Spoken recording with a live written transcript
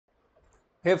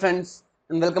Hey friends,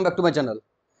 and welcome back to my channel.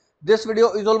 This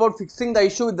video is all about fixing the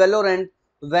issue with Valorant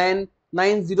WAN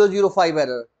 9005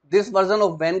 error. This version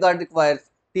of Vanguard requires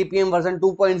TPM version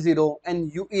 2.0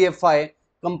 and UEFI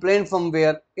complaint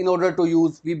firmware in order to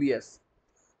use VBS.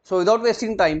 So without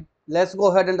wasting time, let's go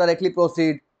ahead and directly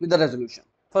proceed with the resolution.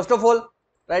 First of all,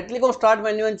 right click on start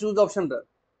menu and choose the option Run.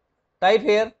 Type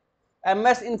here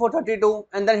MS Info 32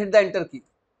 and then hit the enter key.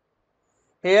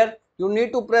 Here you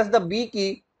need to press the B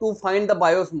key to find the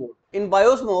BIOS mode. In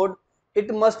BIOS mode,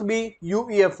 it must be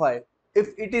UEFI. If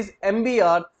it is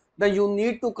MBR, then you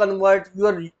need to convert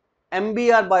your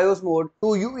MBR BIOS mode to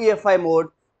UEFI mode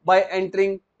by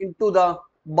entering into the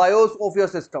BIOS of your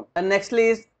system. And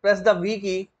nextly is press the V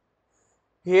key.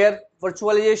 Here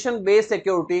virtualization based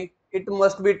security, it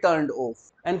must be turned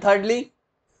off. And thirdly,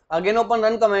 again open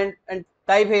run command and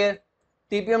type here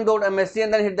tpm.msc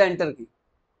and then hit the enter key.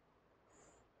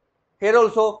 Here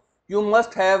also you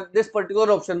must have this particular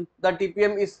option, the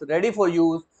TPM is ready for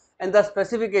use and the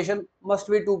specification must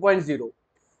be 2.0.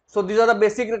 So these are the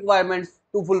basic requirements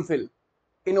to fulfill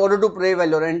in order to play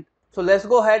Valorant. So let's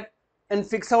go ahead and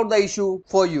fix out the issue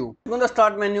for you. Go to the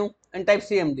start menu and type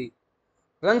CMD.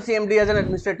 Run CMD as an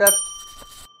administrator.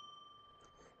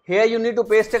 Here you need to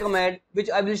paste a command which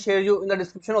I will share you in the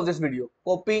description of this video.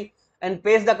 Copy and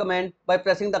paste the command by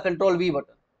pressing the Ctrl V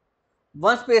button.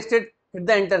 Once pasted, hit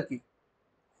the enter key.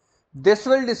 This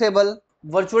will disable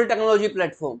virtual technology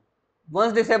platform.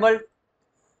 Once disabled,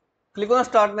 click on the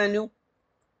start menu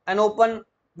and open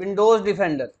Windows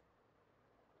Defender.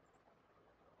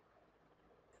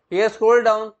 Here scroll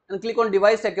down and click on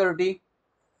device security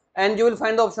and you will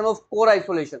find the option of core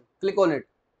isolation. Click on it.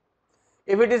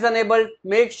 If it is enabled,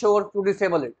 make sure to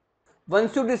disable it.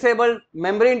 Once you disable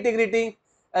memory integrity,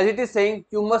 as it is saying,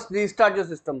 you must restart your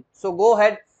system. So go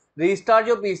ahead, restart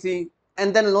your PC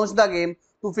and then launch the game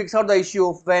to fix out the issue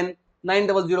of WAN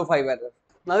 9005 error.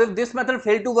 Now if this method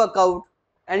failed to work out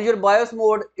and your BIOS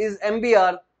mode is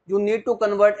MBR, you need to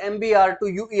convert MBR to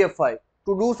UEFI.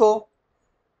 To do so,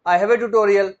 I have a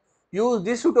tutorial. Use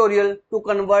this tutorial to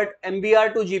convert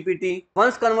MBR to GPT.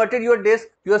 Once converted your disk,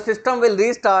 your system will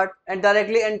restart and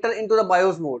directly enter into the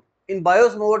BIOS mode. In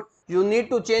BIOS mode, you need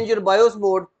to change your BIOS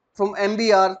mode from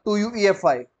MBR to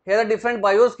UEFI. Here are different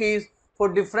BIOS keys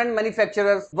for different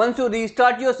manufacturers. Once you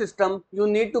restart your system, you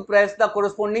need to press the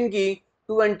corresponding key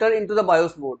to enter into the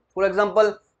BIOS mode. For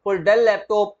example, for Dell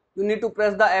laptop, you need to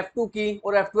press the F2 key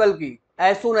or F12 key.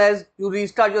 As soon as you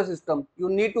restart your system, you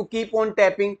need to keep on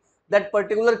tapping that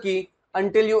particular key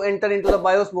until you enter into the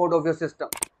BIOS mode of your system.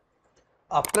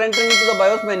 After entering into the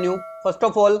BIOS menu, first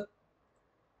of all,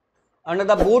 under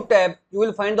the boot tab, you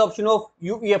will find the option of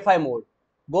UEFI mode.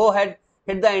 Go ahead,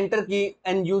 hit the enter key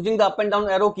and using the up and down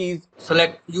arrow keys,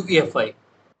 select UEFI.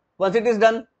 Once it is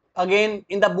done, again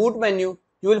in the boot menu,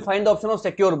 you will find the option of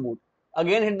secure boot.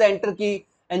 Again hit the enter key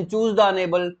and choose the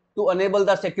enable to enable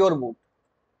the secure boot.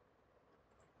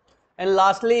 And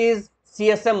lastly is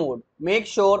CSM mode. Make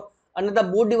sure under the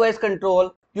boot device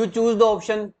control, you choose the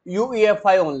option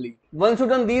UEFI only. Once you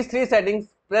done these three settings,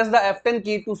 press the F10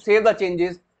 key to save the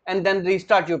changes and then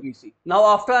restart your PC. Now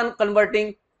after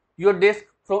converting your disk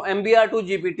from MBR to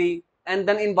GPT and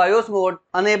then in BIOS mode,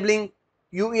 enabling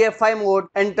UEFI mode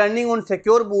and turning on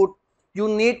secure boot, you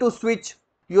need to switch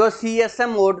your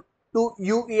CSM mode to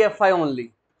UEFI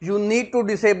only. You need to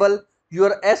disable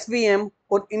your SVM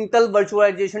or Intel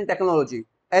virtualization technology.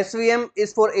 SVM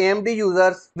is for AMD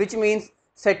users, which means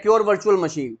secure virtual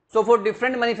machine. So for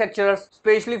different manufacturers,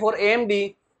 especially for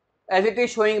AMD, as it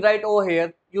is showing right over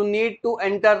here, you need to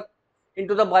enter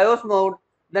into the BIOS mode,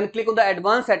 then click on the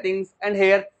advanced settings and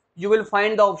here you will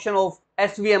find the option of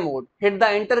SVM mode. Hit the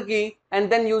enter key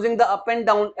and then using the up and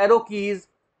down arrow keys,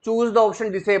 choose the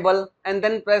option disable and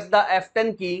then press the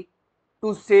F10 key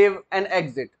to save and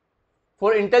exit.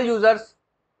 For Intel users,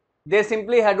 they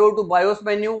simply head over to BIOS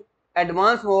menu,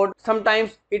 advanced mode.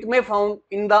 Sometimes it may found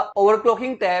in the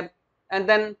overclocking tab and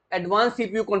then advanced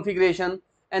CPU configuration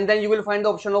and then you will find the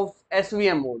option of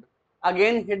SVM mode.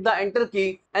 Again hit the enter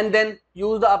key and then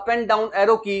use the up and down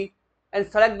arrow key and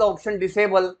select the option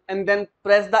disable and then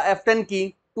press the F10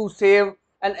 key to save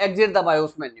and exit the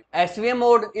BIOS menu. SVM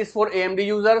mode is for AMD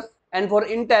users and for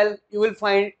Intel you will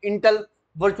find Intel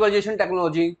virtualization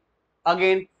technology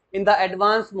again in the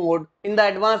advanced mode in the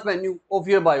advanced menu of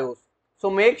your BIOS.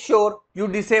 So make sure you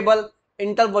disable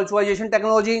Intel virtualization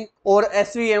technology or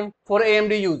SVM for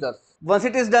AMD users. Once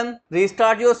it is done,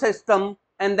 restart your system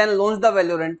and then launch the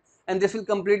Valorant and this will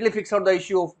completely fix out the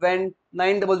issue of WAN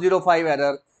 9005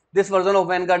 error. This version of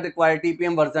Vanguard requires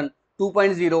TPM version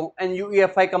 2.0 and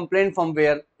UEFI complaint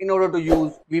firmware in order to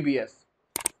use VBS.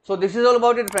 So this is all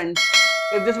about it friends.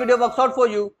 If this video works out for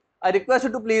you, I request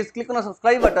you to please click on the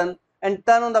subscribe button and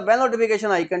turn on the bell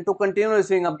notification icon to continue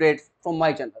receiving updates from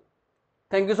my channel.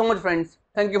 Thank you so much friends.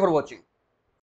 Thank you for watching.